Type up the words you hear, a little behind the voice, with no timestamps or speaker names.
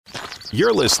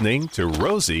You're listening to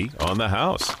Rosie on the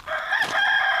House.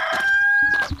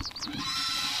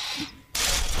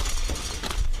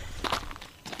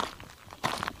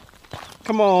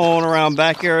 Come on around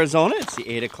back, Arizona. It's the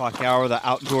 8 o'clock hour, the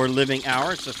outdoor living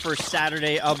hour. It's the first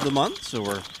Saturday of the month, so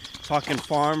we're talking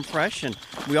farm fresh, and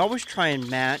we always try and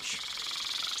match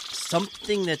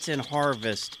something that's in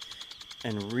harvest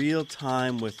in real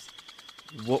time with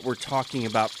what we're talking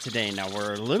about today. Now,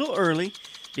 we're a little early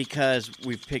because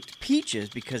we've picked peaches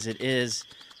because it is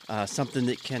something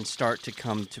that can start to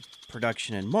come to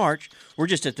production in March. We're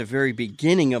just at the very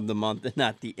beginning of the month and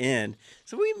not the end.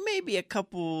 So we may be a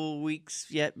couple weeks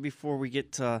yet before we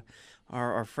get to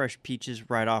our fresh peaches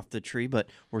right off the tree, but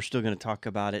we're still going to talk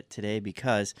about it today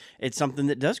because it's something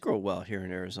that does grow well here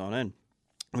in Arizona. And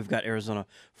we've got Arizona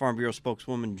Farm Bureau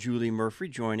spokeswoman Julie Murphy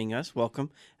joining us.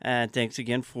 Welcome, and thanks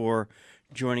again for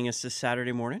joining us this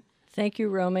Saturday morning. Thank you,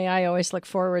 Romy. I always look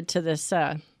forward to this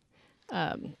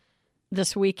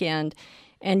this weekend.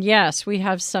 And yes, we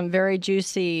have some very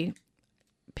juicy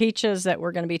peaches that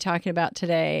we're going to be talking about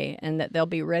today, and that they'll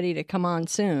be ready to come on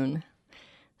soon.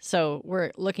 So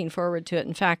we're looking forward to it.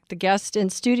 In fact, the guest in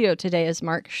studio today is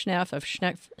Mark Schneff of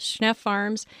Schneff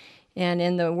Farms. And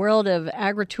in the world of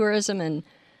agritourism and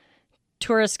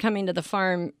tourists coming to the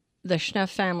farm, the Schneff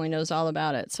family knows all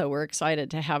about it. So we're excited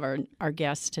to have our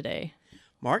guest today.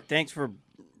 Mark, thanks for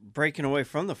breaking away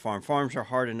from the farm. Farms are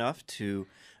hard enough to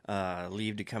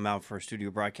leave to come out for a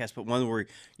studio broadcast, but one where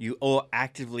you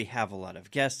actively have a lot of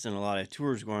guests and a lot of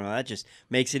tours going on, that just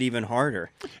makes it even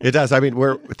harder. It does. I mean,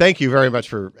 thank you very much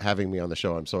for having me on the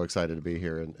show. I'm so excited to be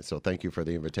here, and so thank you for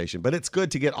the invitation. But it's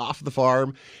good to get off the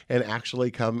farm and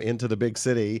actually come into the big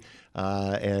city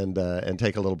and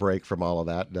take a little break from all of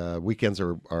that. Weekends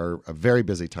are a very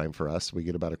busy time for us. We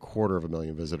get about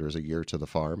 250,000 visitors a year to the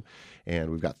farm, and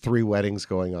we've got 3 weddings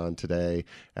going on today,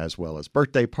 as well as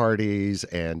birthday parties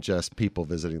and just people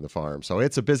visiting the farm. So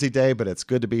it's a busy day, but it's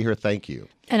good to be here. Thank you.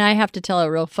 And I have to tell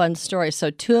a real fun story. So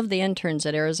 2 of the interns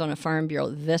at Arizona Farm Bureau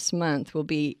this month will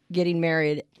be getting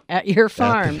married at your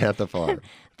farm. At the farm.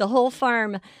 The whole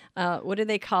farm, what do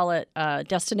they call it?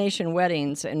 Destination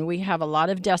weddings. And we have a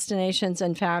lot of destinations.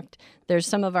 In fact, there's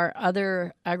some of our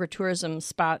other agritourism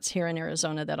spots here in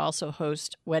Arizona that also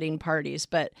host wedding parties.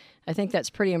 But I think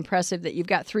that's pretty impressive that you've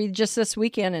got 3 just this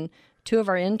weekend, and 2 of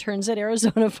our interns at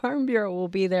Arizona Farm Bureau will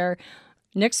be there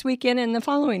next weekend and the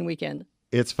following weekend.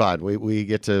 It's fun. We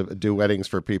get to do weddings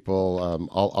for people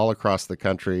all across the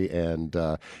country, and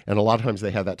a lot of times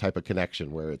they have that type of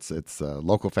connection where it's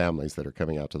local families that are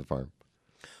coming out to the farm.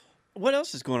 What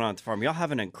else is going on at the farm? Y'all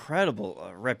have an incredible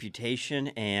reputation,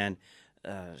 and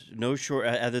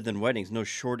other than weddings, no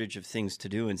shortage of things to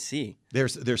do and see.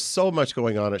 There's so much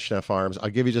going on at Schneff Farms. I'll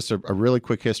give you just a really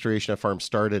quick history. Schneff Farms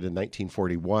started in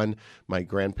 1941. My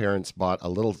grandparents bought a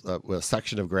little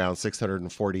section of ground,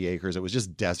 640 acres. It was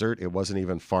just desert. It wasn't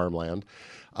even farmland.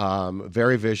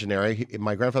 Very visionary.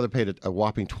 My grandfather paid a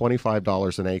whopping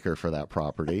 $25 an acre for that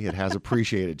property. It has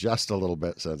appreciated just a little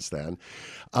bit since then.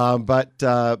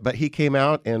 But he came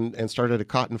out and started a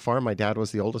cotton farm. My dad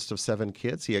was the oldest of 7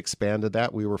 kids. He expanded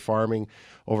that. We were farming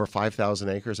over 5,000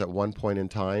 acres at one point in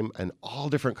time, and all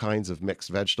different kinds of mixed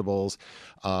vegetables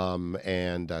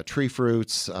and tree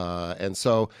fruits. And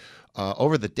so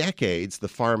over the decades, the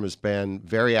farm has been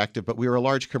very active, but we were a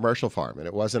large commercial farm. And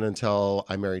it wasn't until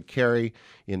I married Carrie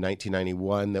in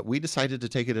 1991 that we decided to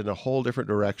take it in a whole different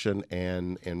direction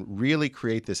and really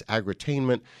create this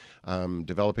agritainment,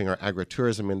 developing our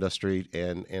agritourism industry.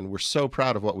 And we're so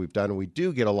proud of what we've done. And we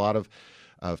do get a lot of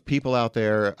people out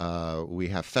there. We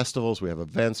have festivals, we have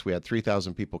events. We had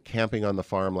 3,000 people camping on the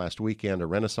farm last weekend, a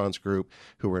Renaissance group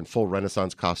who were in full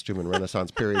Renaissance costume and Renaissance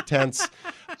period tents.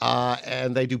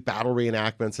 And they do battle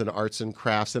reenactments and arts and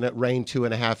crafts, and it rained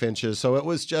 2.5 inches. So it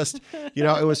was just,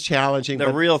 it was challenging.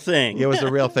 The real thing. It was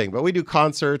the real thing. But we do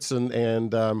concerts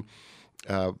and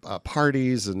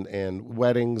parties and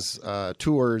weddings,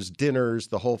 tours, dinners,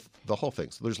 the whole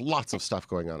thing. So there's lots of stuff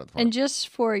going on at the farm. And just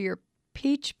for your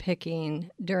peach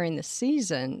picking during the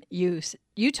season, you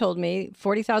told me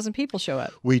 40,000 people show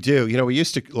up. We do. We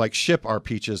used to ship our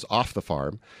peaches off the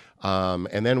farm.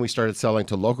 And then we started selling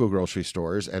to local grocery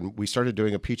stores, and we started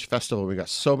doing a peach festival. We got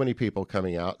so many people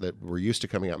coming out that were used to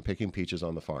coming out and picking peaches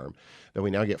on the farm that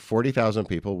we now get 40,000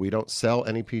 people. We don't sell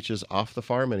any peaches off the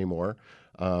farm anymore.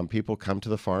 People come to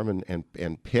the farm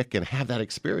and pick and have that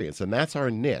experience. And that's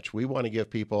our niche. We want to give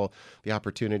people the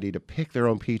opportunity to pick their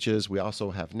own peaches. We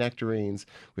also have nectarines.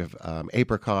 We have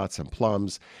apricots and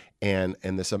plums. And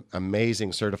this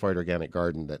amazing certified organic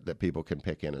garden that people can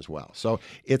pick in as well. So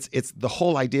it's the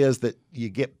whole idea is that you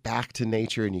get back to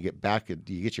nature and you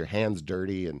get your hands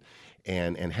dirty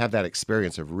and have that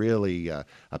experience of really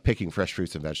picking fresh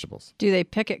fruits and vegetables. Do they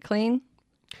pick it clean?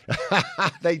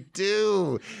 They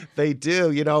do.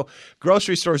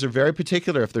 Grocery stores are very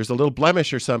particular. If there's a little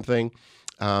blemish or something,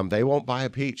 they won't buy a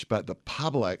peach. But the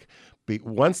public,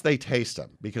 once they taste them,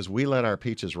 because we let our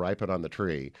peaches ripen on the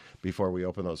tree before we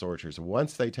open those orchards,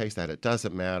 once they taste that, it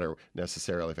doesn't matter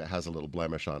necessarily if it has a little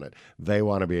blemish on it. They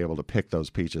want to be able to pick those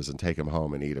peaches and take them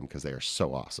home and eat them because they are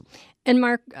so awesome. And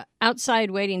Mark,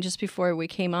 outside waiting just before we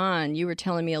came on, you were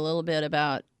telling me a little bit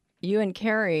about you and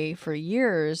Carrie for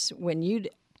years when you'd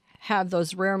have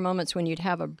those rare moments when you'd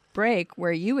have a break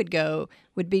where you would go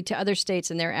would be to other states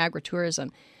and their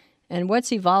agritourism. And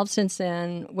what's evolved since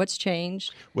then? What's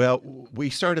changed? Well,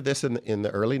 we started this in the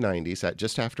early 90s,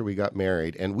 just after we got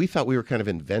married, and we thought we were kind of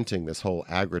inventing this whole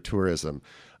agritourism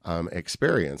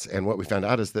experience. And what we found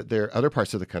out is that there are other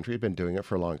parts of the country had been doing it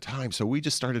for a long time. So we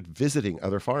just started visiting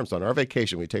other farms on our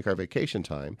vacation. We take our vacation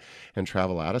time and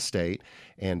travel out of state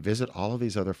and visit all of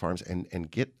these other farms and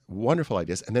get wonderful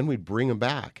ideas. And then we'd bring them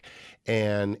back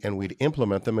and we'd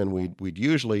implement them, and we'd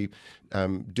usually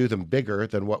do them bigger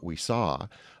than what we saw.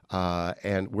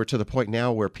 And we're to the point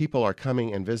now where people are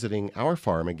coming and visiting our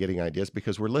farm and getting ideas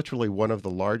because we're literally one of the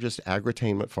largest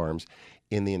agritainment farms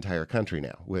in the entire country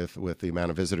now with the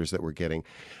amount of visitors that we're getting.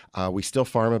 We still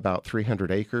farm about 300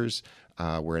 acres.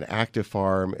 We're an active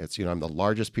farm. I'm the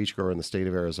largest peach grower in the state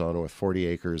of Arizona with 40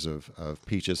 acres of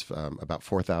peaches, about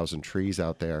 4,000 trees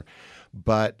out there.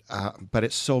 But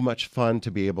it's so much fun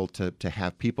to be able to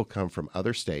have people come from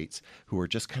other states who are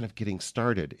just kind of getting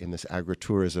started in this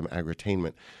agritourism,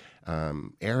 agritainment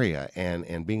area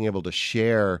and being able to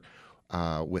share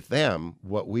with them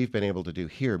what we've been able to do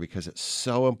here, because it's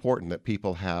so important that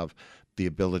people have the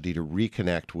ability to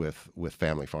reconnect with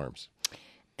family farms.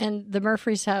 And the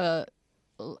Murphys have a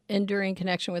enduring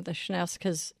connection with the Schneffs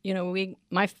because,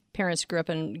 my parents grew up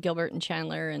in Gilbert and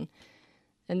Chandler, and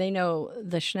they know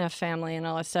the Schneff family and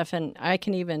all that stuff. And I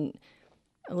can even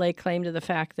lay claim to the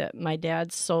fact that my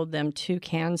dad sold them 2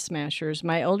 can smashers.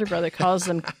 My older brother calls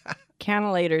them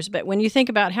cannelators. But when you think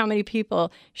about how many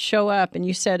people show up, and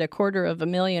you said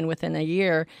 250,000 within a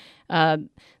year,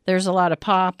 there's a lot of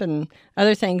pop and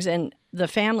other things, and the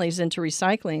family's into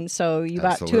recycling. So you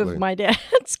bought 2 of my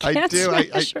dad's can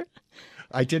smashers.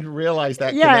 I didn't realize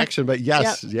that connection, but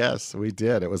yes, we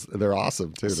did. They're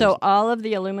awesome too. So all of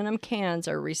the aluminum cans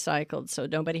are recycled, so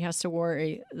nobody has to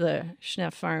worry. The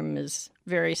Schneff farm is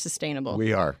very sustainable.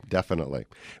 We are, definitely.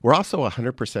 We're also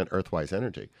 100% Earthwise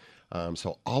Energy.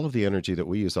 So all of the energy that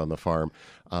we use on the farm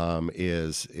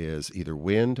is either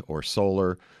wind or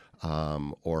solar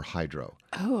or hydro.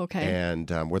 Oh, okay. And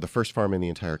we're the first farm in the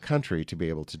entire country to be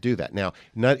able to do that. Now,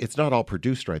 it's not all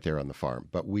produced right there on the farm,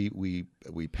 but we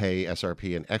pay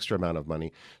SRP an extra amount of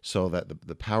money so that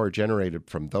the power generated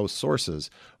from those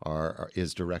sources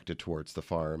is directed towards the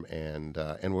farm, and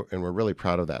we're really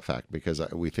proud of that fact because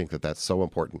we think that that's so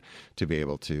important to be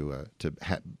able to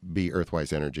be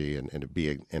Earthwise Energy and to be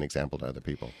an example to other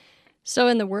people. So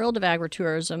in the world of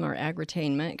agritourism or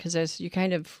agritainment, because as you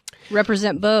kind of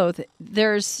represent both,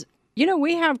 there's,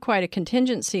 we have quite a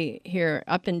contingency here.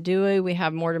 Up in Dewey, we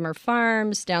have Mortimer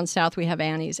Farms. Down south, we have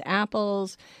Annie's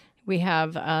Apples. We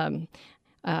have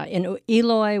in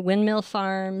Eloy, Windmill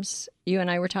Farms. You and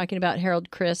I were talking about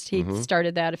Harold Christ. He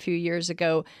started that a few years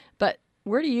ago. But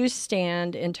where do you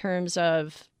stand in terms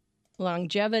of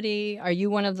longevity? Are you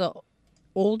one of the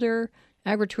older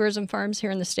agritourism farms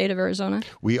here in the state of Arizona?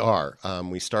 We are.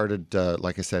 We started,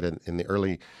 like I said, in the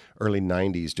early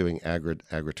 90s doing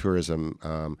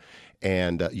agritourism,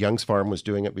 and Young's Farm was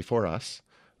doing it before us.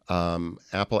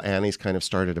 Apple Annie's kind of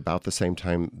started about the same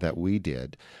time that we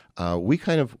did. We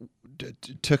kind of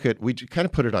took it, we kind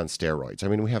of put it on steroids. I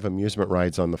mean, we have amusement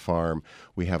rides on the farm.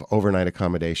 We have overnight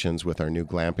accommodations with our new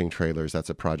glamping trailers. That's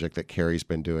a project that Carrie's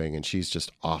been doing, and she's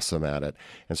just awesome at it.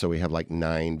 And so we have like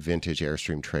 9 vintage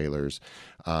Airstream trailers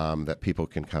that people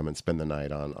can come and spend the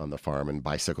night on the farm, and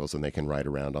bicycles, and they can ride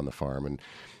around on the farm.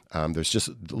 And there's just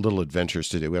little adventures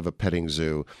to do. We have a petting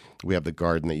zoo. We have the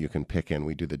garden that you can pick in.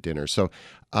 We do the dinner. So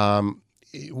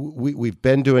we've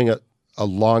been doing a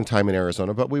long time in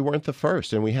Arizona, but we weren't the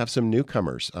first. And we have some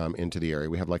newcomers into the area.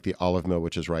 We have like the Olive Mill,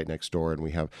 which is right next door, and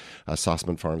we have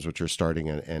Sossman Farms, which are starting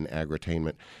an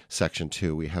agritainment section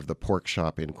too. We have the pork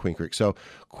shop in Queen Creek. So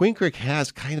Queen Creek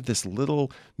has kind of this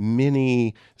little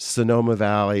mini Sonoma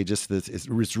Valley, just this,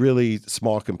 it's really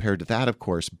small compared to that, of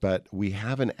course, but we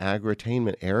have an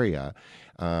agritainment area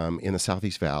in the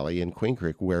Southeast Valley in Queen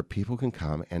Creek where people can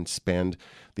come and spend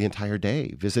the entire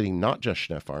day visiting not just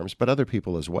Schneff Farms, but other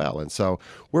people as well. And so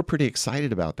we're pretty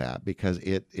excited about that because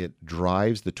it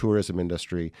drives the tourism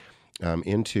industry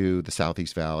into the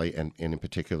Southeast Valley and in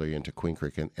particular into Queen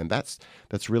Creek. And that's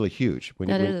really huge.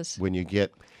 When you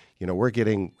get, we're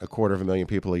getting 250,000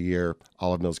 people a year.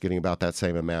 Olive Mill's getting about that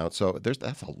same amount. So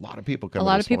that's a lot of people coming. A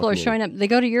lot of people are showing up. They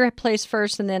go to your place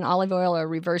first, and then Olive Oil or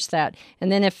reverse that.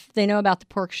 And then if they know about the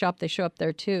pork shop, they show up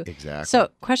there too. Exactly. So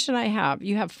question I have,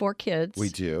 you have 4 kids. We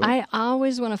do. I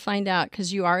always want to find out,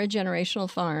 because you are a generational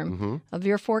farm, of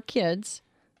your 4 kids,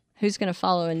 who's going to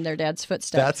follow in their dad's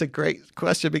footsteps? That's a great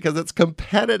question because it's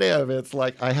competitive. It's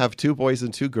like I have 2 boys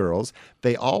and 2 girls.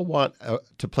 They all want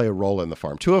to play a role in the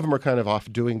farm. 2 of them are kind of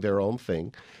off doing their own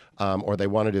thing, or they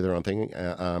want to do their own thing.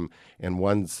 And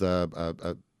one's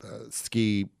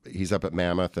ski. He's up at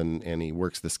Mammoth, and he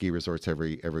works the ski resorts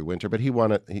every winter. But in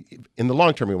the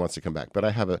long term, he wants to come back. But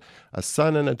I have a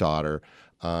son and a daughter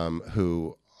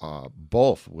who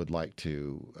both would like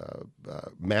to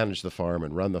manage the farm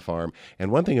and run the farm.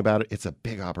 And one thing about it, it's a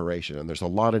big operation, and there's a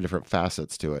lot of different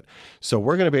facets to it. So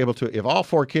we're going to be able to, if all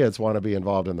 4 kids want to be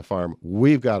involved in the farm,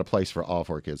 we've got a place for all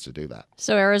 4 kids to do that.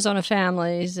 So Arizona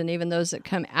families, and even those that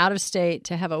come out of state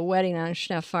to have a wedding on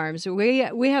Schneff Farms, we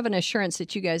have an assurance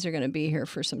that you guys are going to be here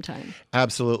for some time.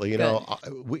 Absolutely.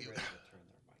 We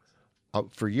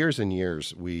for years and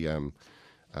years, we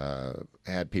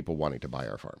had people wanting to buy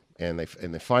our farm, and they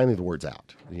finally, the word's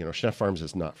out. Schneff Farms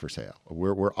is not for sale.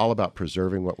 We're all about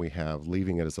preserving what we have,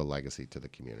 leaving it as a legacy to the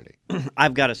community.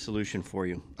 I've got a solution for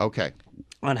you. Okay.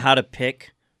 On how to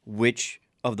pick which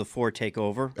of the 4 take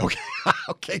over. Okay.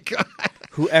 Okay, good.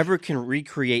 Whoever can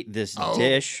recreate this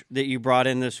dish that you brought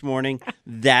in this morning,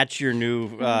 that's your new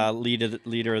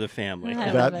leader of the family.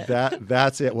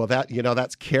 That's it. Well,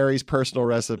 that's Carrie's personal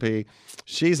recipe.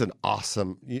 She's an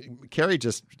awesome. Carrie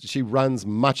she runs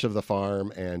much of the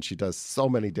farm, and she does so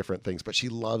many different things, but she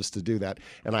loves to do that.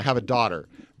 And I have a daughter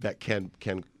that can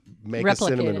make a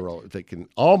cinnamon roll that can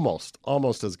almost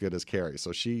as good as Carrie.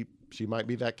 So she might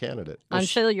be that candidate. On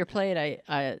Fill Your Plate,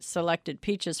 I selected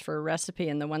peaches for a recipe,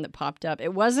 and the one that popped up,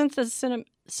 it wasn't the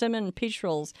cinnamon peach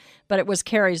rolls, but it was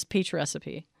Carrie's peach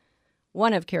recipe.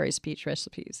 One of Carrie's peach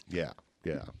recipes. Yeah.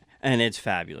 And it's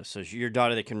fabulous. So your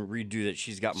daughter that can redo that,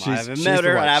 she's got my. I haven't she's met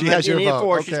her. the one. I She haven't has your met her vote.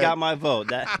 before. Okay. She's got my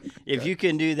vote. If you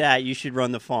can do that, you should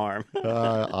run the farm.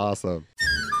 Awesome.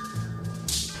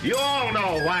 You all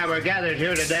know why we're gathered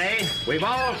here today. We've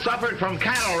all suffered from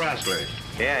cattle rustlers.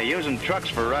 Yeah, using trucks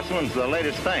for rustling's the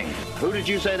latest thing. Who did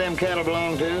you say them cattle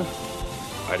belong to?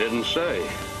 I didn't say.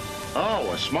 Oh,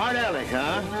 a smart aleck,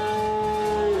 huh?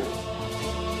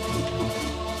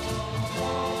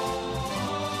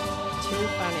 Too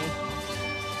funny.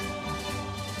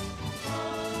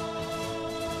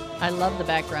 I love the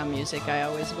background music. I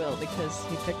always will, because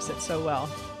he picks it so well.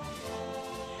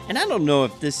 And I don't know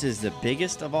if this is the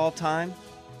biggest of all time,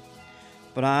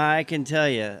 but I can tell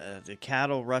you the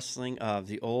cattle rustling of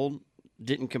the old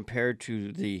didn't compare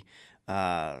to the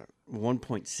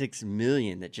 1.6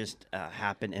 million that just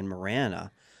happened in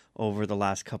Marana over the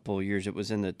last couple of years. It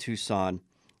was in the Tucson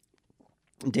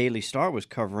Daily Star was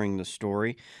covering the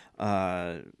story.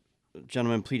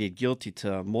 Gentleman pleaded guilty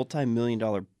to a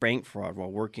multi-million-dollar bank fraud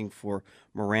while working for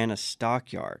Marana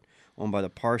Stockyard, owned by the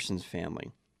Parsons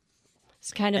family.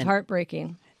 It's kind of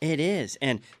heartbreaking. It is,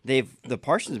 and the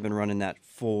Parsons have been running that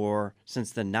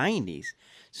since the 90s.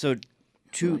 So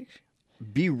to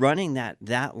be running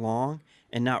that long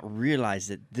and not realize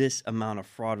that this amount of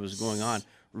fraud was going on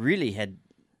really had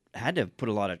to put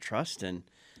a lot of trust in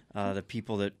the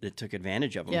people that took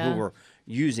advantage of them, who were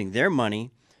using their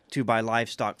money to buy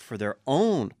livestock for their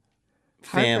own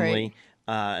family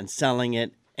and selling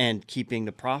it and keeping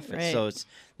the profit. Right. So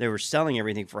they were selling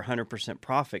everything for 100%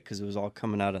 profit because it was all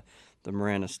coming out of the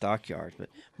Marana Stockyard. But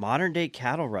modern day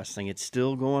cattle rustling, it's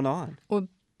still going on. Well,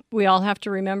 we all have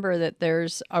to remember that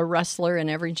there's a rustler in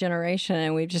every generation,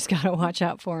 and we've just got to watch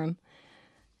out for them.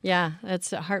 Yeah,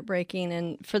 that's heartbreaking.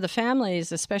 And for the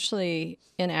families, especially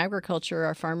in agriculture,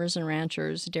 our farmers and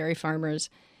ranchers, dairy farmers,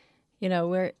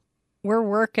 we're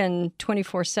working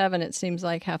 24/7, it seems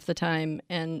like, half the time.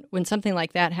 And when something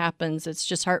like that happens, it's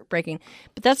just heartbreaking.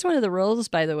 But that's one of the rules,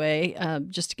 by the way,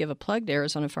 just to give a plug to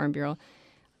Arizona Farm Bureau,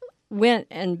 when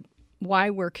and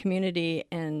why we're community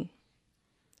and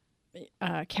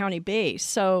county base.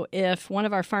 So if one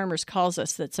of our farmers calls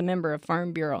us that's a member of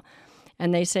Farm Bureau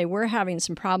and they say, we're having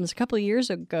some problems. A couple of years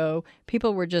ago,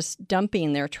 people were just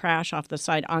dumping their trash off the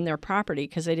side on their property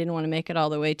because they didn't want to make it all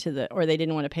the way or they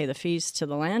didn't want to pay the fees to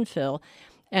the landfill.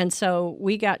 And so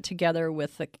we got together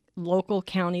with the local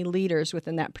county leaders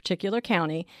within that particular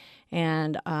county,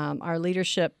 and our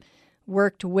leadership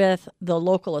worked with the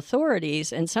local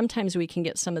authorities, and sometimes we can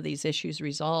get some of these issues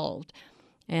resolved.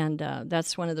 And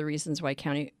that's one of the reasons why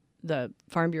the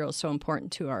Farm Bureau is so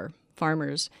important to our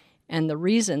farmers, and the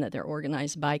reason that they're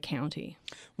organized by county.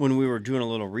 When we were doing a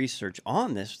little research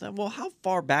on this, well, how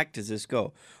far back does this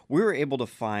go? We were able to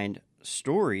find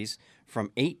stories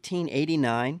from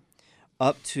 1889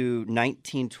 up to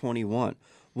 1921.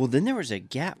 Well, then there was a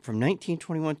gap from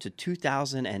 1921 to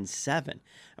 2007.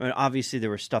 I mean, obviously there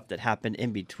was stuff that happened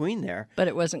in between there. But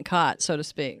it wasn't caught, so to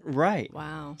speak. Right.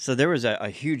 Wow. So there was a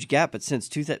huge gap, but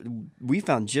we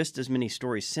found just as many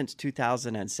stories since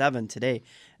 2007 today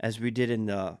as we did in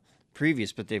the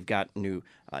previous, but they've got new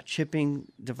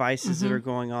chipping devices that are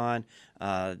going on.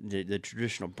 The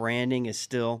traditional branding is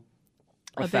still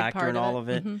a factor in all of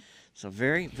it. So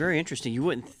very, very interesting.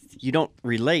 You don't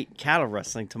relate cattle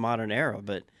rustling to modern era,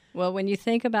 but well, when you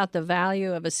think about the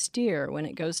value of a steer when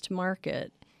it goes to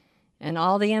market, and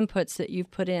all the inputs that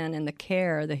you've put in, and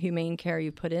the humane care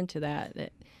you put into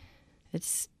that,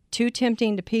 it's too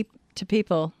tempting to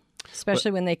people,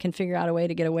 especially when they can figure out a way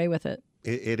to get away with it.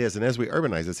 It is, and as we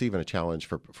urbanize, it's even a challenge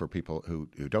for people who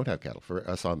don't have cattle. For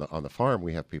us on the farm,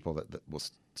 we have people that will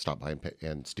stop by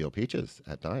and steal peaches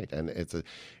at night, and it's a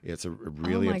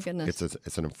really oh my goodness.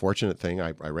 It's an unfortunate thing.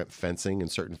 I rent fencing in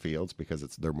certain fields because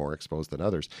they're more exposed than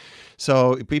others.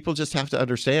 So people just have to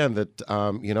understand that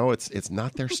it's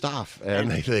not their stuff, and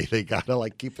they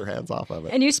gotta keep their hands off of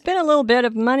it. And you spend a little bit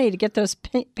of money to get those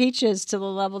peaches to the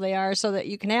level they are, so that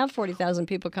you can have 40,000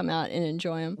 people come out and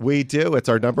enjoy them. We do. It's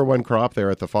our number one crop there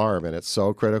at the farm, and it's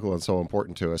so critical and so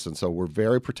important to us, and so we're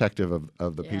very protective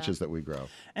of the peaches that we grow.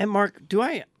 And Mark,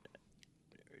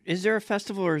 is there a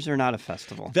festival or is there not a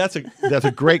festival? That's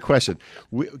a great question.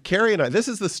 Carrie and I, this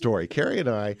is the story. Carrie and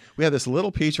I, we had this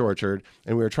little peach orchard,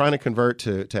 and we were trying to convert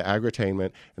to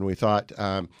agritainment, and we thought,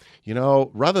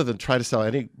 rather than try to sell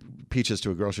any peaches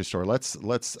to a grocery store, let's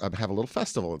have a little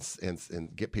festival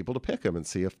and get people to pick them and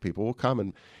see if people will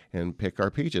come and pick our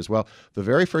peaches. Well, the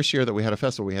very first year that we had a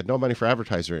festival, we had no money for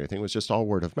advertising or anything. It was just all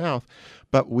word of mouth.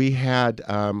 But we had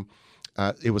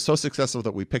it was so successful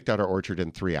that we picked out our orchard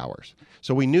in 3 hours.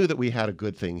 So we knew that we had a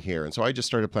good thing here. And so I just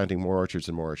started planting more orchards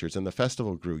and more orchards. And the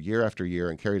festival grew year after year,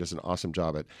 and Carrie does an awesome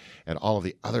job at all of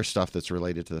the other stuff that's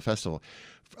related to the festival.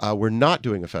 We're not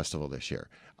doing a festival this year.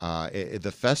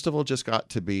 The festival just got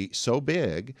to be so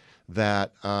big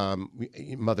that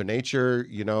Mother Nature,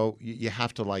 you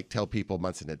have to tell people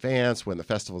months in advance when the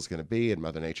festival is going to be, and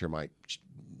Mother Nature might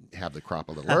have the crop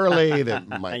a little early, they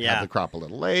might have the crop a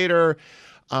little later.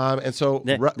 And so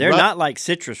they're not like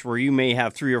citrus where you may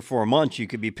have 3 or 4 months. You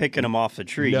could be picking them off the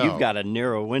tree. No. You've got a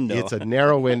narrow window. It's a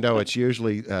narrow window. It's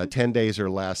usually 10 days or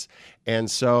less. And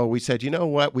so we said, you know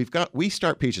what? We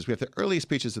start peaches. We have the earliest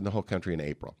peaches in the whole country in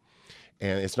April.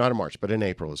 And it's not in March, but in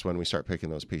April is when we start picking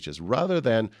those peaches. Rather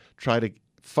than try to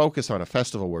focus on a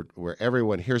festival where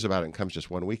everyone hears about it and comes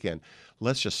just one weekend,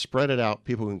 let's just spread it out.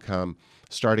 People can come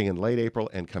starting in late April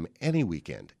and come any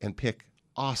weekend and pick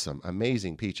awesome,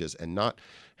 amazing peaches and not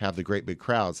have the great big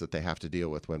crowds that they have to deal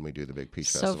with when we do the big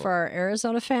peach festival. So for our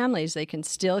Arizona families, they can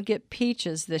still get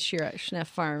peaches this year at Schneff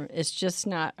Farm. It's just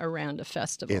not around a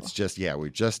festival. It's just, we're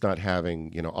just not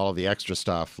having, all the extra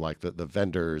stuff like the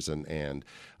vendors and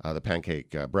the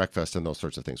pancake breakfast and those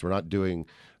sorts of things. We're not doing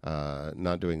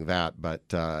that, but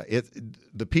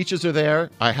the peaches are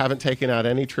there. I haven't taken out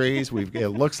any trees. It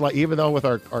looks like, even though with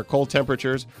our cold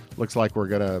temperatures, looks like we're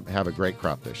going to have a great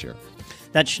crop this year.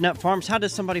 That's Schnepp Farms. How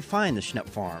does somebody find the Schnepp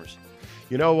Farms?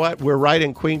 You know what? We're right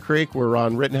in Queen Creek. We're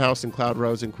on Rittenhouse and Cloud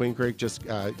Roads in Queen Creek. Just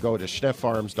go to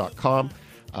schnepfarms.com.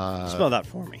 Spell that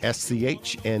for me.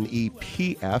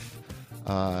 SCHNEPF.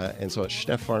 And so it's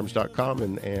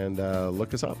schnepfarms.com and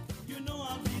look us up.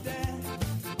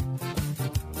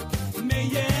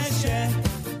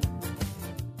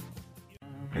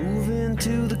 Moving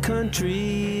to the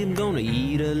country, I'm gonna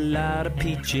eat a lot of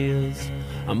peaches.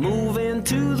 I'm moving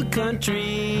to the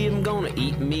country, I'm gonna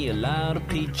eat me a lot of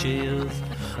peaches.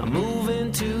 I'm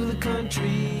moving to the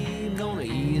country, I'm gonna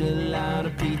eat a lot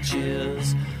of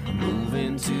peaches. I'm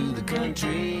moving to the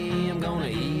country, I'm gonna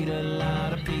eat a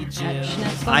lot of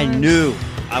peaches. I knew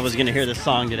I was going to hear this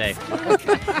song today. I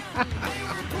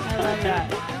love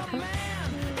that.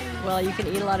 Well, you can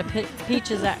eat a lot of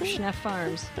peaches at Schneff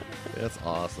Farms. That's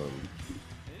awesome.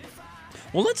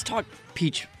 Well, let's talk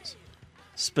peaches.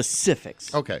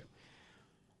 specifics. Okay.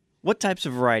 What types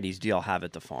of varieties do y'all have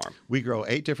at the farm? We grow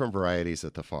 8 different varieties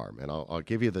at the farm, and I'll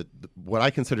give you what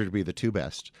I consider to be the 2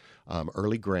 best.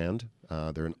 Early Grand,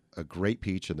 they're a great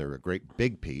peach, and they're a great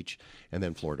big peach, and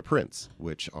then Florida Prince,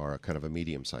 which are kind of a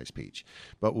medium-sized peach.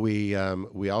 But we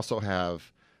also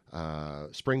have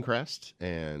Spring Crest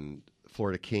and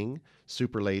Florida King,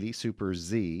 Super Lady, Super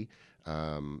Z,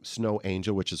 Snow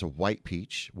Angel, which is a white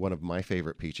peach, one of my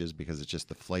favorite peaches because it's just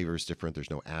the flavor is different. There's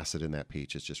no acid in that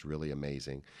peach. It's just really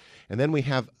amazing. And then we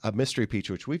have a mystery peach,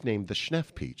 which we've named the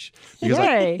Schneff peach because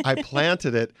I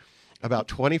planted it about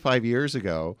 25 years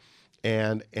ago.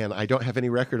 And I don't have any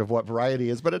record of what variety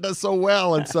it is, but it does so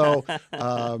well. And so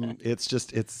I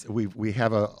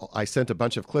sent a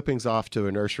bunch of clippings off to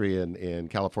a nursery in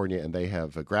California, and they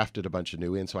have grafted a bunch of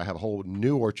new in. So I have a whole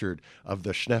new orchard of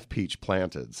the Schneff peach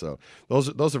planted. So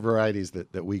those are varieties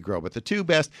that we grow. But the 2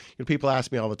 best, people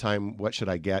ask me all the time, what should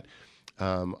I get?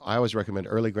 I always recommend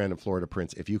Early Grand and Florida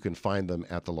Prince if you can find them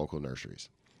at the local nurseries.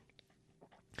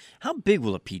 How big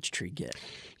will a peach tree get?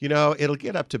 It'll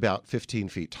get up to about 15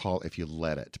 feet tall if you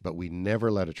let it, but we never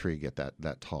let a tree get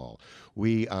that tall.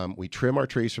 We trim our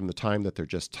trees from the time that they're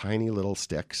just tiny little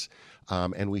sticks,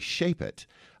 and we shape it.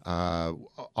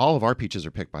 All of our peaches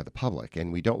are picked by the public,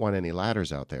 and we don't want any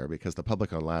ladders out there because the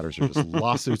public on ladders are just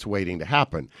lawsuits waiting to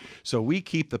happen. So we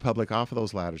keep the public off of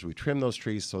those ladders. We trim those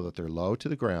trees so that they're low to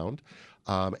the ground,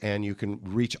 and you can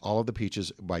reach all of the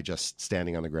peaches by just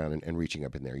standing on the ground and reaching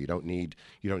up in there. You don't need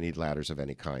ladders of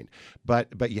any kind,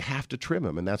 but you have to trim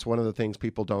them, and that's one of the things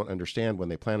people don't understand when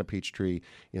they plant a peach tree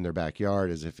in their backyard.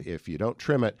 Is if you don't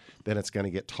trim it, then it's going to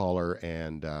get taller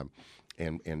and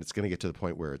it's going to get to the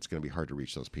point where it's going to be hard to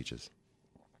reach those peaches.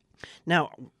 Now,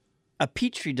 a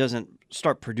peach tree doesn't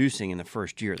start producing in the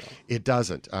first year, though. It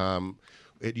doesn't.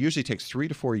 It usually takes 3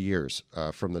 to 4 years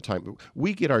from the time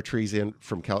we get our trees in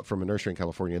from a nursery in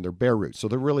California, and they're bare roots, so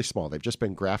they're really small. They've just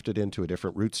been grafted into a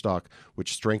different rootstock,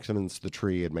 which strengthens the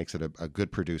tree and makes it a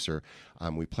good producer.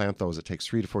 We plant those. It takes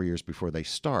 3 to 4 years before they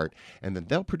start, and then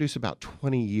they'll produce about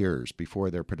 20 years before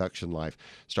their production life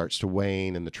starts to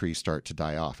wane and the trees start to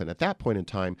die off. And at that point in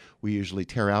time, we usually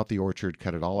tear out the orchard,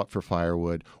 cut it all up for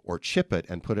firewood, or chip it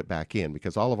and put it back in,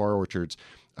 because all of our orchards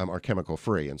are chemical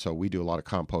free, and so we do a lot of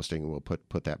composting, and we'll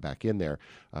put that back in there,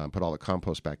 put all the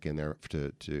compost back in there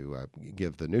to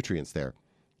give the nutrients there.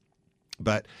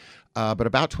 But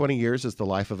about 20 years is the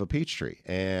life of a peach tree,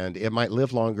 and it might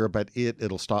live longer, but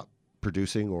it'll stop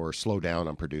producing or slow down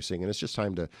on producing, and it's just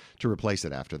time to replace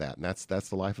it after that. And that's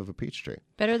the life of a peach tree.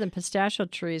 Better than pistachio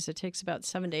trees. It takes about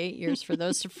 7 to 8 years for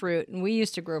those to fruit, and we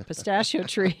used to grow pistachio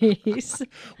trees.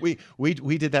 We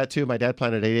did that too. My dad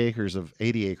planted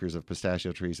 80 acres of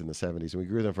pistachio trees in the 70s, and we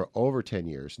grew them for over 10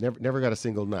 years. Never got a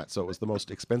single nut, so it was the most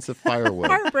expensive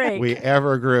firewood Heartbreak. we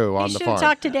ever grew on the farm. You should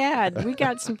talk to Dad. We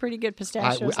got some pretty good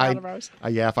pistachios out of ours.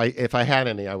 Yeah, if I had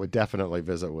any, I would definitely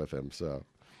visit with him. So.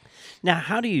 Now,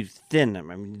 how do you thin them?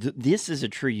 I mean, this is a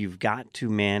tree you've got to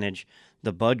manage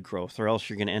the bud growth, or else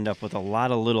you're going to end up with a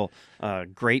lot of little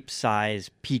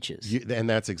grape-sized peaches. And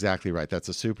that's exactly right. That's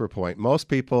a super point. Most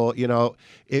people, you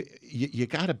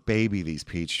got to baby these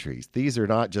peach trees. These are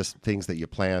not just things that you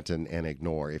plant and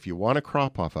ignore. If you want a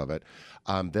crop off of it,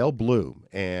 they'll bloom,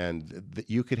 and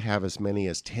you could have as many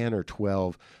as 10 or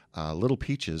 12 little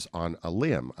peaches on a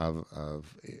limb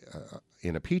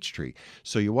in a peach tree.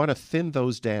 So you want to thin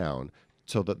those down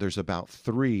so that there's about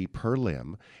 3 per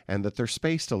limb, and that they're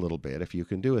spaced a little bit if you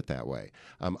can do it that way.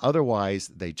 Otherwise,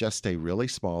 they just stay really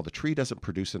small. The tree doesn't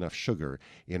produce enough sugar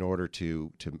in order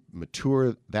to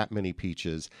mature that many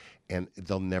peaches, and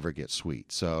they'll never get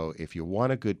sweet. So if you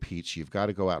want a good peach, you've got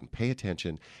to go out and pay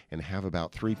attention and have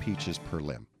about 3 peaches per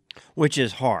limb. Which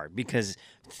is hard because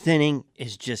thinning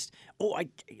is just,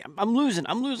 I'm losing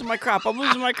my crop.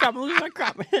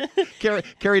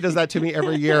 Carrie does that to me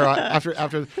every year.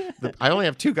 I only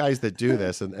have 2 guys that do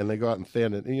this, and they go out and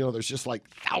thin, and there's just like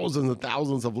thousands and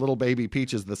thousands of little baby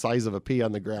peaches the size of a pea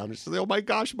on the ground. It's just, oh my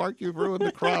gosh, Mark, you've ruined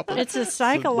the crop. It's a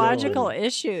psychological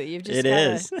issue. You've just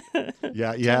is.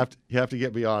 Yeah, you have to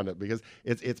get beyond it because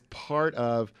it's part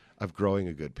of growing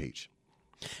a good peach.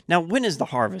 Now, when is the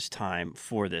harvest time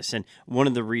for this? And one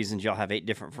of the reasons y'all have 8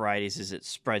 different varieties is it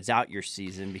spreads out your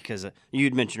season because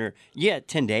you'd mentioned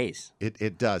 10 days.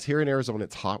 It does. Here in Arizona,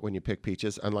 it's hot when you pick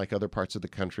peaches, unlike other parts of the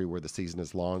country where the season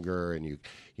is longer and you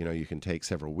can take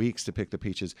several weeks to pick the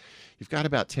peaches. You've got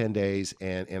about 10 days,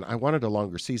 and I wanted a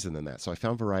longer season than that. So I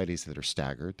found varieties that are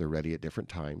staggered. They're ready at different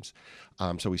times.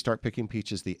 So we start picking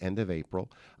peaches the end of April,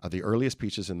 the earliest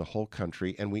peaches in the whole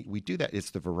country. And we do that.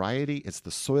 It's the variety, it's the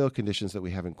soil conditions that we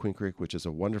we have in Queen Creek, which is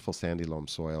a wonderful sandy loam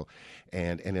soil,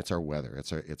 and it's our weather.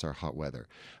 It's our hot weather.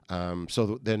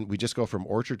 Then we just go from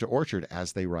orchard to orchard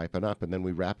as they ripen up, and then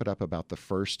we wrap it up about the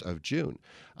 1st of June.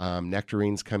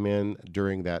 Nectarines come in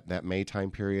during that May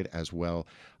time period, as well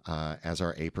as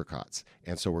our apricots.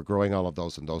 And so we're growing all of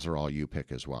those, and those are all you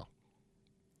pick as well.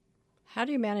 How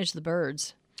do you manage the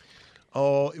birds?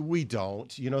 Oh, we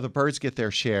don't. The birds get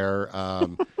their share.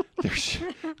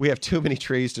 We have too many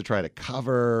trees to try to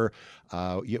cover.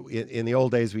 In the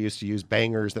old days, we used to use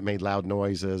bangers that made loud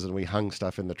noises, and we hung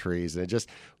stuff in the trees, and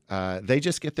they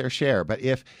just get their share. But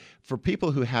for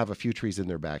people who have a few trees in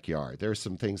their backyard, there's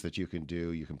some things that you can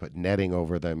do. You can put netting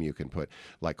over them. You can put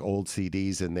like old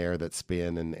CDs in there that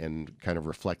spin and kind of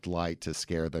reflect light to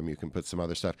scare them. You can put some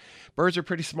other stuff. Birds are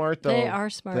pretty smart, though. They are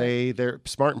smart. They're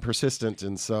smart and persistent,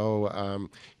 and so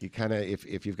you kind of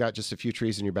if you've got just a few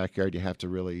trees in your backyard, you have to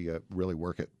really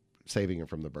work at saving them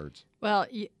from the birds. Well,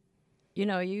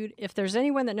 if there's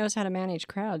anyone that knows how to manage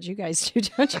crowds, you guys do,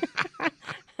 don't you?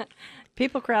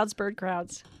 People crowds, bird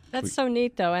crowds. That's so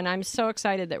neat, though, and I'm so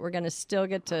excited that we're going to still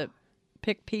get to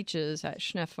pick peaches at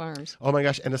Schneff Farms. Oh my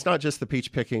gosh! And it's not just the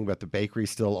peach picking, but the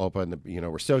bakery's still open.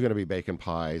 We're still going to be baking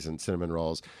pies and cinnamon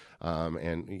rolls,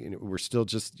 and we're still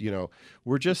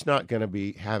we're just not going to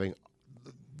be having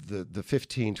the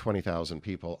 15, 20,000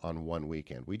 people on one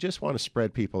weekend. We just want to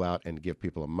spread people out and give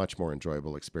people a much more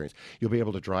enjoyable experience. You'll be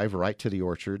able to drive right to the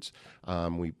orchards.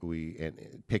 We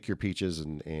pick your peaches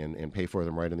and pay for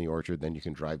them right in the orchard. Then you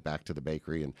can drive back to the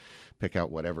bakery and pick out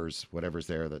whatever's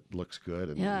there that looks good.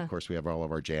 And of course, we have all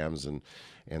of our jams and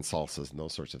salsas and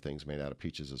those sorts of things made out of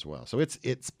peaches as well. So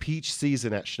it's peach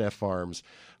season at Schneff Farms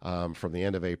from the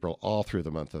end of April all through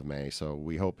the month of May. So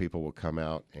we hope people will come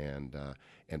out and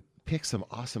pick some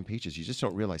awesome peaches. You just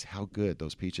don't realize how good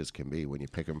those peaches can be when you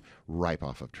pick them ripe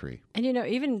off of tree. And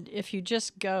even if you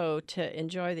just go to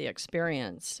enjoy the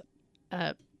experience,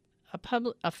 a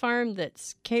farm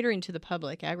that's catering to the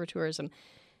public, agritourism,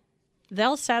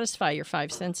 they'll satisfy your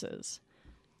 5 senses.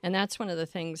 And that's one of the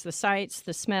things, the sights,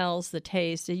 the smells, the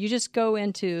taste. You just go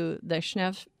into the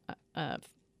Schneff, I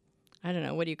don't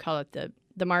know, what do you call it,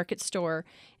 the market store,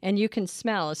 and you can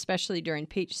smell, especially during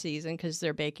peach season, because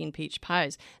they're baking peach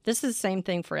pies. This is the same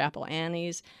thing for Apple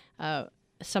Annie's,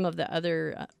 some of the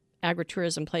other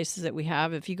agritourism places that we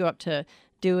have. If you go up to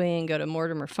Dewey and go to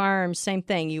Mortimer Farms, same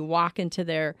thing. You walk into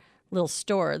their little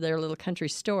store, their little country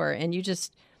store, and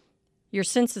your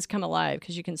senses come alive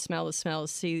because you can smell the smells,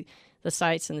 see the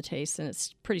sights and the tastes, and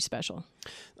it's pretty special.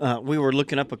 We were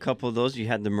looking up a couple of those. You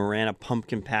had the Marana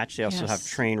Pumpkin Patch. They also have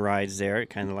train rides there,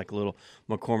 kind of like a little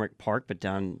McCormick Park, but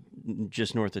down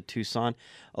just north of Tucson.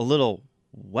 A little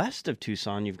west of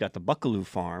Tucson, you've got the Buckaloo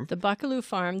Farm. The Buckaloo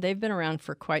Farm, they've been around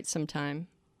for quite some time.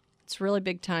 It's really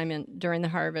big time during the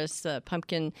harvest, the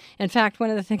pumpkin. In fact, one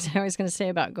of the things I was going to say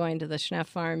about going to the Schneff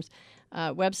Farms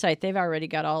website, they've already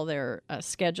got all their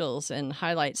schedules and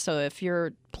highlights. So if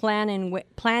you're planning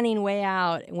way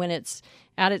out when it's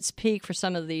at its peak for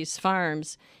some of these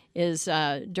farms is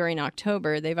during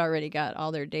October, they've already got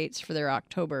all their dates for their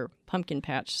October pumpkin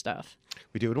patch stuff.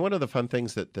 We do. And one of the fun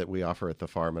things that we offer at the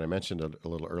farm, and I mentioned a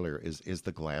little earlier, is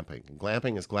the glamping. And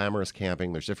glamping is glamorous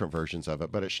camping. There's different versions of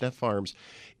it. But at Schneff Farms,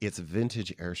 it's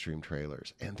vintage Airstream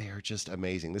trailers, and they are just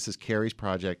amazing. This is Carrie's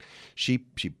project. She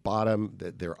bought them.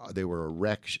 They were a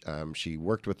wreck. She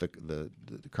worked with the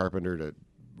carpenter to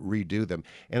redo them,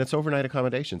 and it's overnight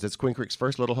accommodations. It's Queen Creek's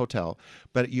first little hotel,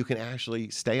 but you can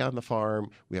actually stay on the farm.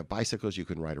 We have bicycles. You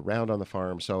can ride around on the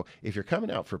farm. So if you're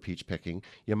coming out for peach picking,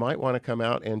 you might want to come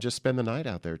out and just spend the night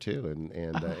out there too,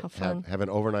 and have an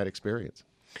overnight experience.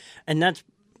 And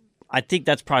I think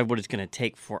that's probably what it's going to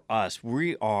take for us.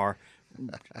 We are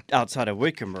outside of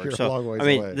Wickenburg, You're so a long ways I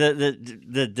mean away.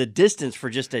 the distance for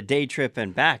just a day trip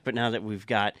and back. But now that we've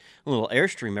got a little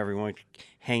Airstream, everyone can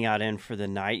hang out in for the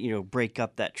night. Break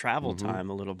up that travel time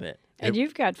a little bit. And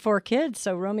you've got 4 kids,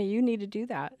 so Romy, you need to do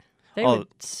that. They would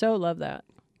so love that.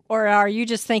 Or are you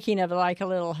just thinking of like a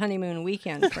little honeymoon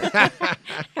weekend?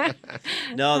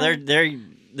 No,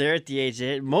 they're at the age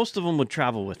that most of them would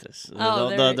travel with us.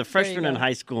 The freshmen in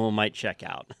high school might check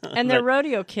out. And they're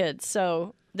rodeo kids,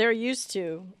 so they're used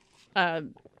to,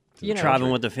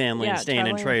 traveling with the family and staying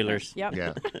in trailers. Yep.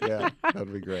 Yeah,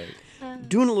 that'd be great.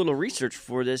 Doing a little research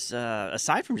for this,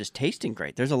 aside from just tasting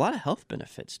great, there's a lot of health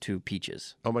benefits to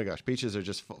peaches. Oh my gosh, peaches are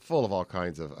just full of all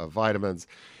kinds of vitamins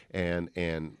and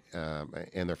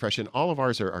and they're fresh. And all of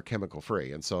ours are chemical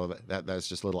free, and so that's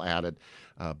just a little added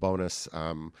bonus.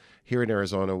 Here in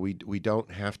Arizona, we don't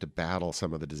have to battle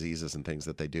some of the diseases and things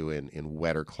that they do in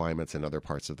wetter climates in other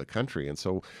parts of the country, and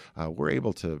so we're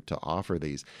able to offer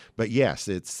these. But yes,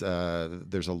 it's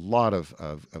there's a lot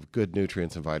of good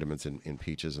nutrients and vitamins in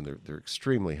peaches, and they're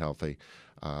extremely healthy.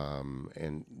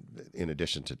 And in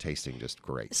addition to tasting just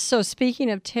great. So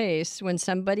speaking of taste, when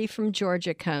somebody from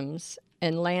Georgia comes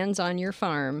and lands on your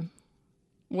farm,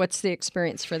 what's the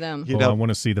experience for them? You know, I want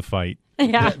to see the fight.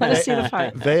 Yeah, let's see the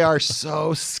fight. They are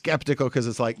so skeptical because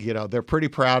it's like, they're pretty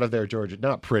proud of their Georgia,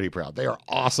 not pretty proud. They are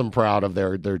awesome proud of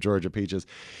their Georgia peaches.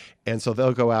 And so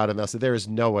they'll go out and they'll say, there is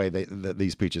no way that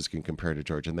these peaches can compare to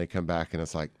Georgia. And they come back and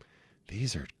it's like,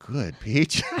 these are good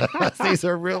peaches. These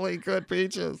are really good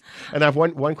peaches. And I have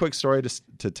one quick story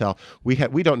to tell. We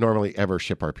don't normally ever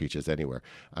ship our peaches anywhere,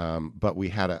 but we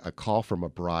had a call from a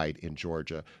bride in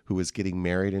Georgia who was getting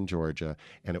married in Georgia,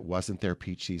 and it wasn't their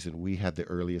peach season. We had the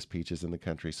earliest peaches in the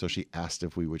country, so she asked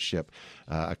if we would ship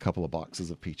a couple of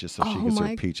boxes of peaches so she could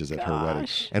serve peaches at her wedding.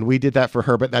 And we did that for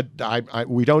her, but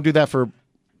we don't do that for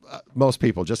most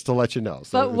people, just to let you know.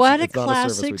 So but what it's a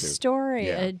classic a story.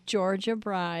 Yeah. A Georgia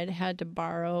bride had to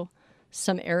borrow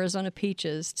some Arizona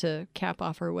peaches to cap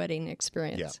off her wedding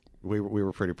experience. Yeah, we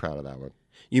were pretty proud of that one.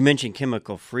 You mentioned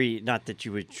chemical free, not that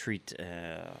you would treat,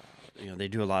 they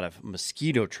do a lot of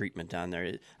mosquito treatment down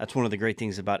there. That's one of the great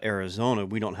things about Arizona.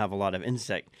 We don't have a lot of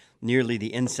nearly the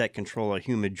insect control a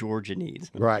humid Georgia needs.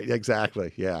 Right,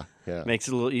 exactly. Yeah. Makes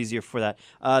it a little easier for that.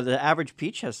 The average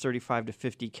peach has 35 to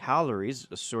 50 calories,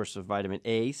 a source of vitamin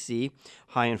A, C,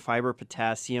 high in fiber,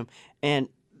 potassium, and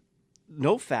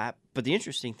no fat. But the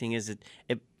interesting thing is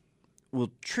it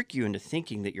will trick you into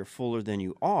thinking that you're fuller than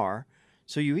you are,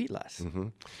 so you eat less. Mm-hmm.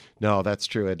 No, that's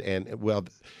true. And well,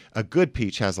 a good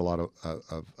peach has a lot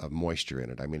of moisture in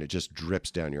it. I mean, it just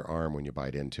drips down your arm when you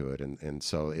bite into it. And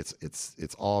so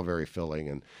it's all very filling.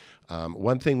 And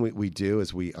one thing we do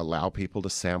is we allow people to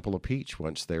sample a peach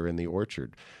once they're in the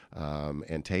orchard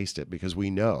and taste it, because we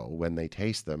know when they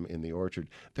taste them in the orchard,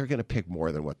 they're going to pick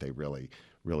more than what they really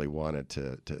wanted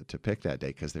to pick that day,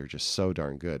 because they're just so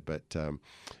darn good.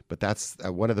 But that's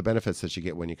one of the benefits that you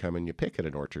get when you come and you pick at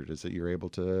an orchard, is that you're able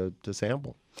to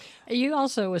sample. You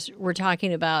also were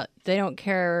talking about they don't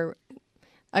care,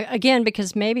 again,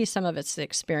 because maybe some of it's the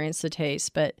experience, the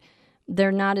taste, but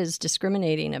they're not as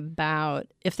discriminating about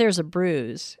if there's a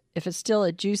bruise, if it's still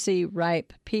a juicy,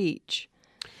 ripe peach.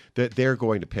 That they're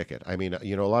going to pick it. I mean,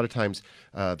 a lot of times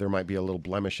there might be a little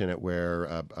blemish in it where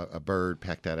a bird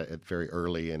pecked at it very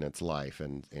early in its life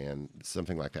and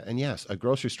something like that. And yes, a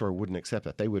grocery store wouldn't accept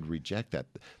that. They would reject that.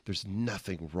 There's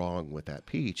nothing wrong with that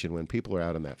peach. And when people are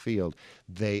out in that field,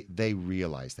 they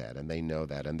realize that and they know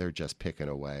that, and they're just picking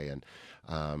away and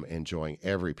enjoying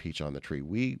every peach on the tree.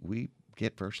 We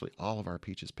get virtually all of our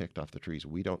peaches picked off the trees.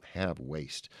 We don't have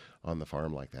waste on the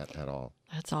farm like that at all.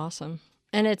 That's awesome.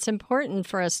 And it's important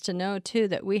for us to know, too,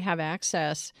 that we have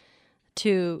access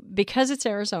to, because it's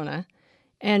Arizona,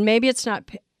 and maybe it's not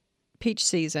peach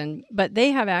season, but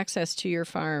they have access to your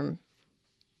farm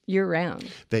year-round.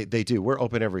 They do. We're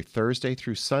open every Thursday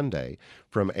through Sunday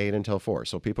from 8 until 4.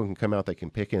 So people can come out. They can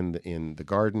pick in the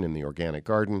garden, in the organic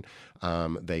garden.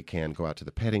 They can go out to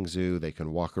the petting zoo. They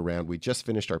can walk around. We just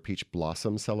finished our peach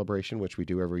blossom celebration, which we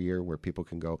do every year, where people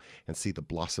can go and see the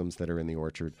blossoms that are in the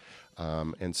orchard.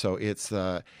 And so it's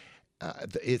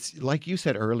like you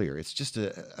said earlier, it's just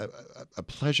a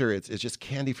pleasure. It's just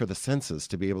candy for the senses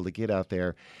to be able to get out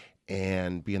there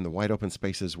and be in the wide open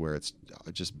spaces where it's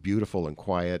just beautiful and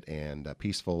quiet and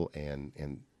peaceful and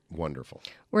wonderful.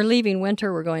 We're leaving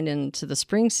winter. We're going into the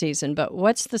spring season. But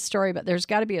what's the story? But there's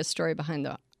got to be a story behind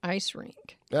the ice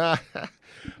rink.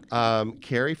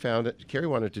 Carrie found it. Carrie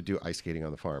wanted to do ice skating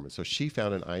on the farm, and so she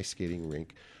found an ice skating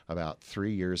rink about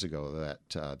 3 years ago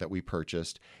that we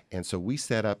purchased, and so we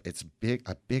set up. It's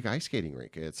a big ice skating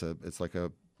rink. It's like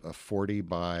a 40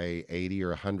 by 80 or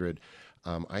 100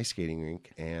 ice skating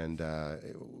rink, and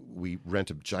we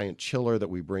rent a giant chiller that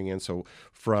we bring in. So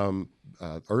from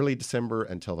early December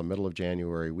until the middle of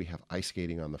January, we have ice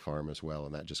skating on the farm as well,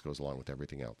 and that just goes along with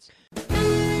everything else.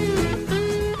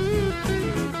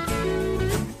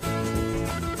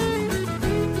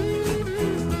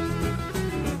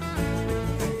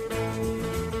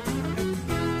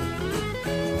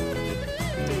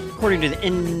 According to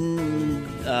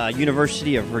the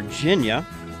University of Virginia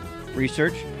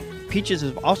research, peaches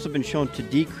have also been shown to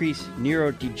decrease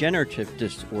neurodegenerative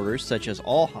disorders such as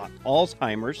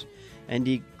Alzheimer's and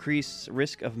decrease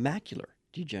risk of macular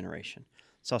degeneration.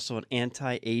 It's also an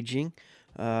anti-aging,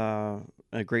 a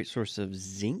great source of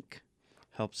zinc,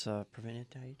 helps prevent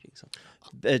anti-aging. So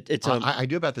it's I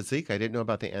do about the Zika. I didn't know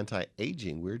about the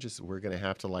anti-aging. We're going to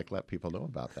have to let people know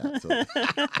about that. So.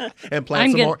 and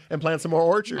plant some more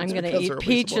orchards. I'm going to eat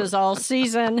peaches all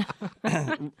season.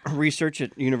 Research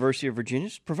at University of Virginia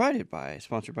is sponsored by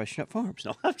Schnepp Farms.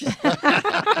 No, I'm just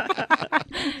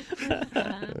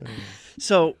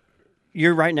So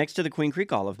you're right next to the Queen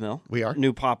Creek Olive Mill. We are.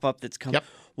 New pop-up that's coming. Yep.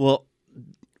 Well,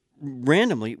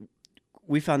 randomly,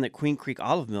 we found that Queen Creek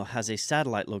Olive Mill has a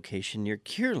satellite location near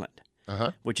Kierland,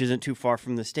 which isn't too far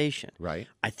from the station. Right.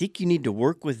 I think you need to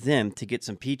work with them to get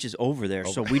some peaches over there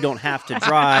so we don't have to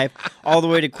drive all the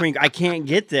way to Queen Creek. I can't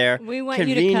get there We want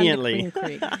conveniently. you to come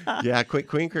to Queen Creek. Yeah,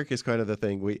 Queen Creek is kind of the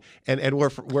thing.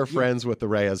 We're friends with the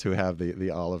Reyes who have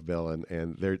the olive mill,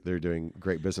 and they're doing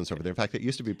great business over there. In fact, it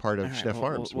used to be part of Schnepp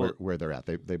Farms where they're at.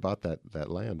 They bought that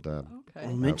land.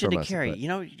 Well, mention to Carrie.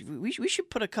 We should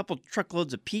put a couple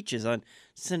truckloads of peaches on,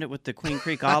 send it with the Queen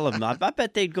Creek Olive Mill. I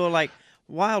bet they'd go like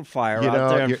wildfire out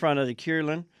there in front of the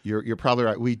Kierland. You're probably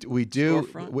right. We do.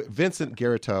 Storefront. Vincent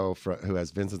Garreteau, who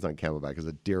has Vincent's on Camelback, is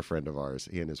a dear friend of ours.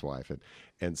 He and his wife,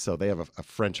 and so they have a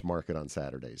French market on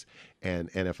Saturdays. And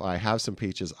if I have some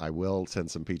peaches, I will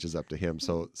send some peaches up to him.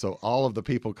 So all of the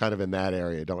people kind of in that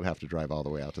area don't have to drive all the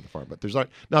way out to the farm. But there's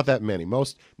not that many.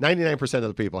 99% of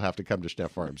the people have to come to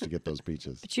Schnepp Farms to get those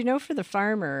peaches. But for the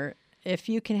farmer, if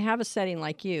you can have a setting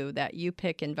like that you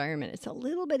pick environment, it's a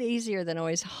little bit easier than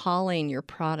always hauling your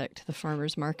product to the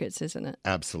farmers markets, isn't it?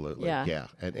 Absolutely. Yeah.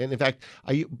 And in fact,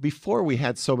 before we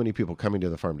had so many people coming to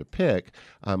the farm to pick,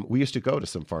 we used to go to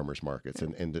some farmers markets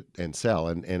and sell.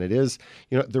 And it is,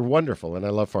 they're wonderful. And I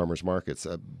love farmers markets,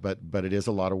 but it is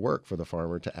a lot of work for the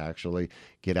farmer to actually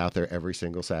get out there every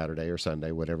single Saturday or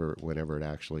Sunday, whenever it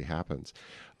actually happens.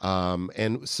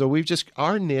 And so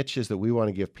our niche is that we want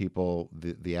to give people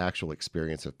the actual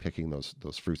experience of picking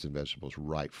those fruits and vegetables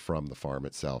right from the farm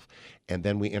itself, and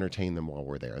then we entertain them while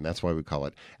we're there, and that's why we call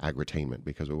it agritainment,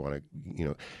 because we want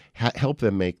to help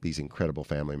them make these incredible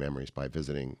family memories by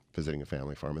visiting a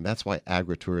family farm, and that's why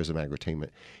agritourism, agritainment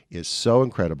is so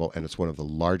incredible, and it's one of the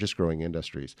largest growing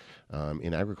industries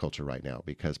in agriculture right now,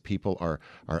 because people are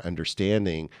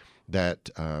understanding that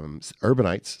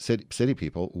urbanites, city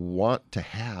people, want to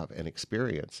have an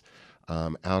experience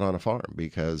out on a farm,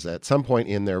 because at some point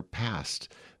in their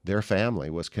past, their family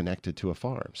was connected to a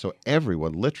farm. So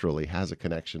everyone literally has a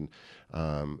connection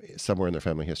somewhere in their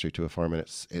family history to a farm, and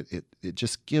it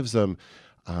just gives them.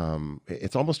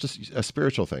 It's almost a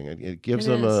spiritual thing. It gives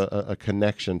them a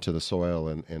connection to the soil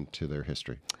and to their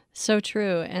history. So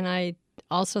true, and I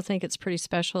also think it's pretty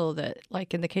special that,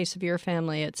 like in the case of your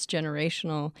family, it's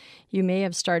generational. You may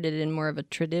have started in more of a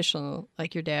traditional,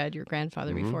 like your dad, your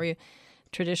grandfather before you,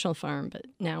 traditional farm, but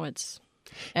now it's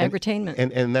agritainment.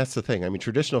 And that's the thing. I mean,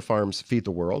 traditional farms feed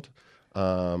the world.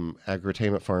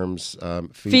 Agritainment farms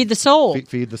feed the soul.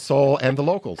 Feed the soul and the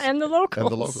locals. And the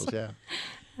locals. Yeah.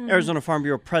 Arizona Farm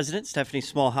Bureau President Stephanie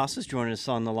Smallhouse is joining us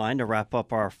on the line to wrap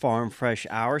up our Farm Fresh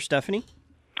Hour. Stephanie?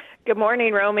 Good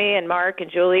morning, Romy and Mark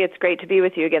and Julie. It's great to be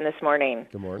with you again this morning.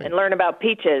 Good morning. And learn about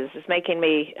peaches. It's making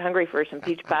me hungry for some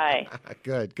peach pie.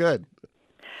 Good.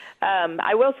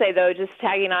 I will say, though, just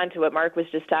tagging on to what Mark was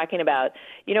just talking about,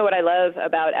 what I love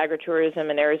about agritourism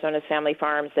and Arizona's family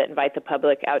farms that invite the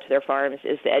public out to their farms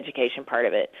is the education part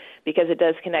of it, because it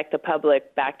does connect the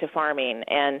public back to farming.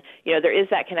 And, there is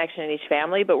that connection in each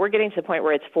family, but we're getting to the point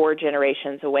where it's 4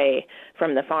 generations away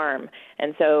from the farm.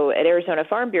 And so at Arizona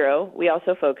Farm Bureau, we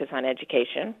also focus on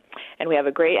education, and we have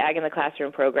a great Ag in the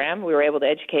Classroom program. We were able to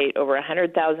educate over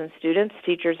 100,000 students,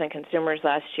 teachers, and consumers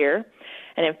last year.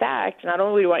 And in fact, not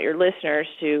only do we want your listeners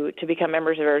to become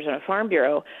members of Arizona Farm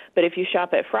Bureau, but if you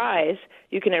shop at Fry's,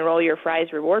 you can enroll your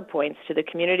Fry's reward points to the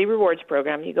Community Rewards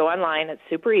Program. You go online. It's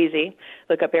super easy.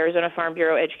 Look up Arizona Farm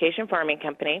Bureau Education Farming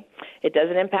Company. It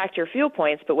doesn't impact your fuel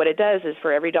points, but what it does is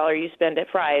for every $1 you spend at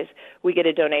Fry's, we get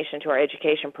a donation to our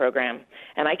education program.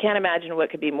 And I can't imagine what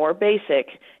could be more basic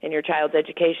in your child's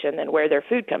education than where their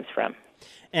food comes from.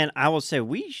 And I will say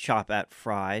we shop at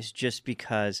Fry's just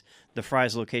because the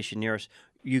Fry's location near us,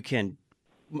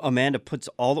 Amanda puts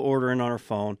all the order in on her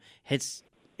phone, hits,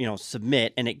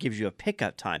 submit, and it gives you a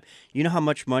pickup time. You know how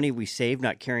much money we save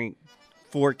not carrying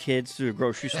 4 kids through a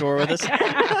grocery store with us?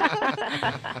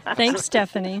 Thanks,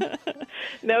 Stephanie.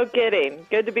 No kidding.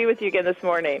 Good to be with you again this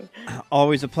morning.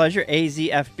 Always a pleasure.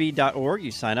 azfb.org.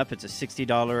 You sign up. It's a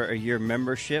 $60 a year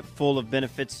membership full of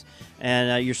benefits,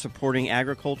 and you're supporting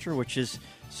agriculture, which is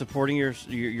supporting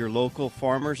your local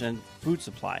farmers and food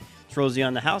supply. It's Rosie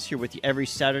on the House here with you every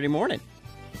Saturday morning.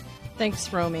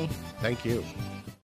 Thanks, Romy. Thank you.